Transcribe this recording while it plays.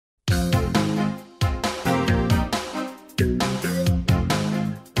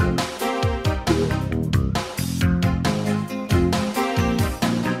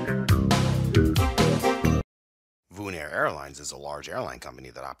Airlines is a large airline company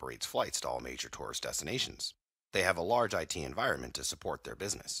that operates flights to all major tourist destinations. They have a large IT environment to support their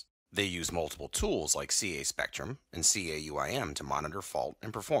business. They use multiple tools like CA Spectrum and CA UIM to monitor fault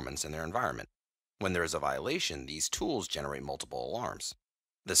and performance in their environment. When there is a violation, these tools generate multiple alarms.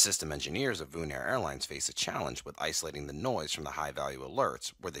 The system engineers of Vunair Airlines face a challenge with isolating the noise from the high-value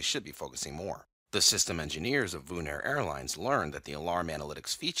alerts where they should be focusing more. The system engineers of Vunair Airlines learned that the alarm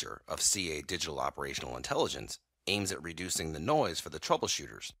analytics feature of CA Digital Operational Intelligence aims at reducing the noise for the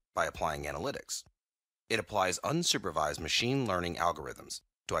troubleshooters by applying analytics. It applies unsupervised machine learning algorithms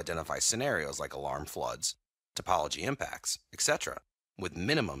to identify scenarios like alarm floods, topology impacts, etc., with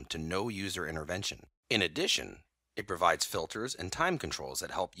minimum to no user intervention. In addition, it provides filters and time controls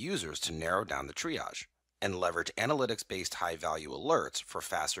that help users to narrow down the triage and leverage analytics-based high-value alerts for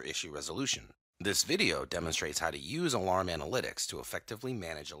faster issue resolution. This video demonstrates how to use alarm analytics to effectively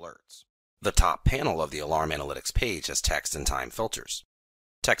manage alerts. The top panel of the alarm analytics page has text and time filters.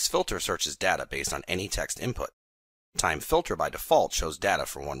 Text filter searches data based on any text input. Time filter by default shows data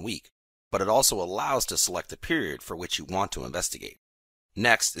for 1 week, but it also allows to select the period for which you want to investigate.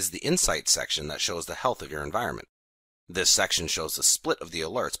 Next is the Insights section that shows the health of your environment. This section shows the split of the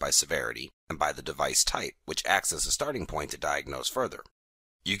alerts by severity and by the device type, which acts as a starting point to diagnose further.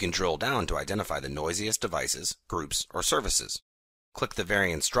 You can drill down to identify the noisiest devices, groups, or services. Click the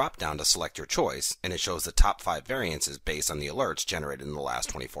Variance drop-down to select your choice, and it shows the top 5 variances based on the alerts generated in the last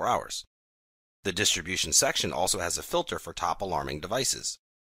 24 hours. The Distribution section also has a filter for top alarming devices.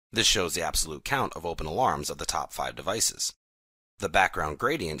 This shows the absolute count of open alarms of the top 5 devices. The background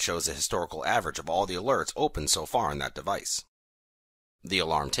gradient shows the historical average of all the alerts opened so far on that device. The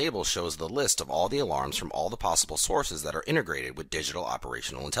alarm table shows the list of all the alarms from all the possible sources that are integrated with Digital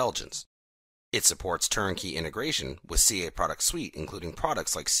Operational Intelligence. It supports turnkey integration with CA product suite, including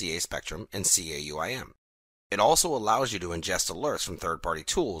products like CA Spectrum and CA UIM. It also allows you to ingest alerts from third-party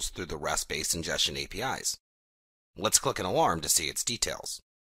tools through the REST-based ingestion APIs. Let's click an alarm to see its details.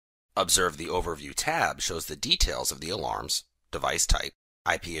 Observe the Overview tab shows the details of the alarms, device type,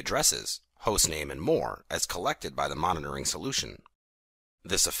 IP addresses, hostname, and more as collected by the monitoring solution.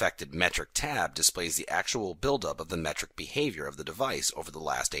 This affected metric tab displays the actual buildup of the metric behavior of the device over the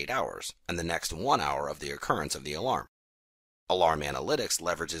last 8 hours and the next 1 hour of the occurrence of the alarm. Alarm Analytics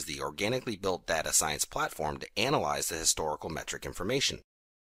leverages the organically built data science platform to analyze the historical metric information.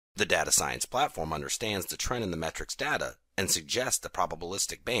 The data science platform understands the trend in the metrics data and suggests the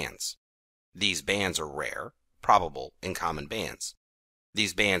probabilistic bands. These bands are rare, probable, and common bands.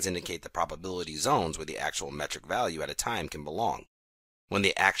 These bands indicate the probability zones where the actual metric value at a time can belong. When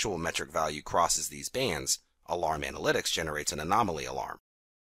the actual metric value crosses these bands, Alarm Analytics generates an anomaly alarm.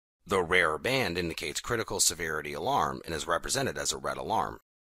 The rare band indicates critical severity alarm and is represented as a red alarm.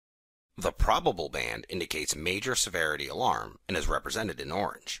 The probable band indicates major severity alarm and is represented in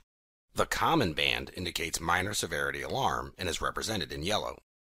orange. The common band indicates minor severity alarm and is represented in yellow.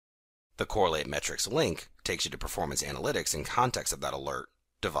 The Correlate Metrics link takes you to performance analytics in context of that alert,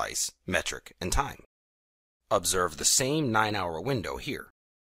 device, metric, and time. Observe the same 9-hour window here.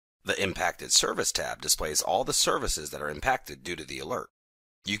 The Impacted Service tab displays all the services that are impacted due to the alert.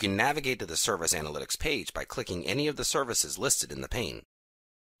 You can navigate to the Service Analytics page by clicking any of the services listed in the pane.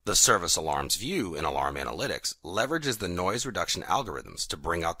 The Service Alarms view in Alarm Analytics leverages the noise reduction algorithms to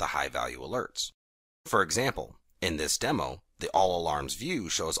bring out the high-value alerts. For example, in this demo, the All Alarms view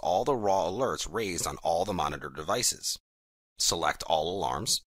shows all the raw alerts raised on all the monitored devices. Select All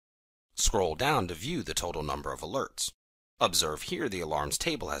Alarms. Scroll down to view the total number of alerts. Observe here the alarms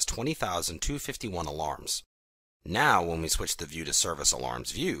table has 20,251 alarms. Now when we switch the view to Service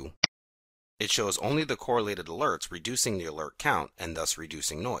Alarms view, it shows only the correlated alerts, reducing the alert count and thus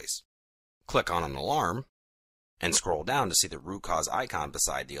reducing noise. Click on an alarm and scroll down to see the root cause icon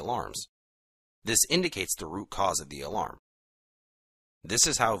beside the alarms. This indicates the root cause of the alarm. This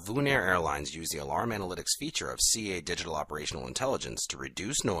is how Vunair Airlines use the Alarm Analytics feature of CA Digital Operational Intelligence to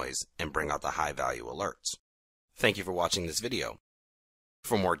reduce noise and bring out the high-value alerts. Thank you for watching this video.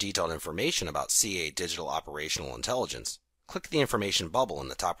 For more detailed information about CA Digital Operational Intelligence, click the information bubble in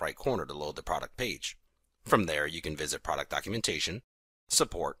the top right corner to load the product page. From there, you can visit product documentation,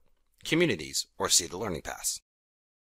 support, communities, or see the learning paths.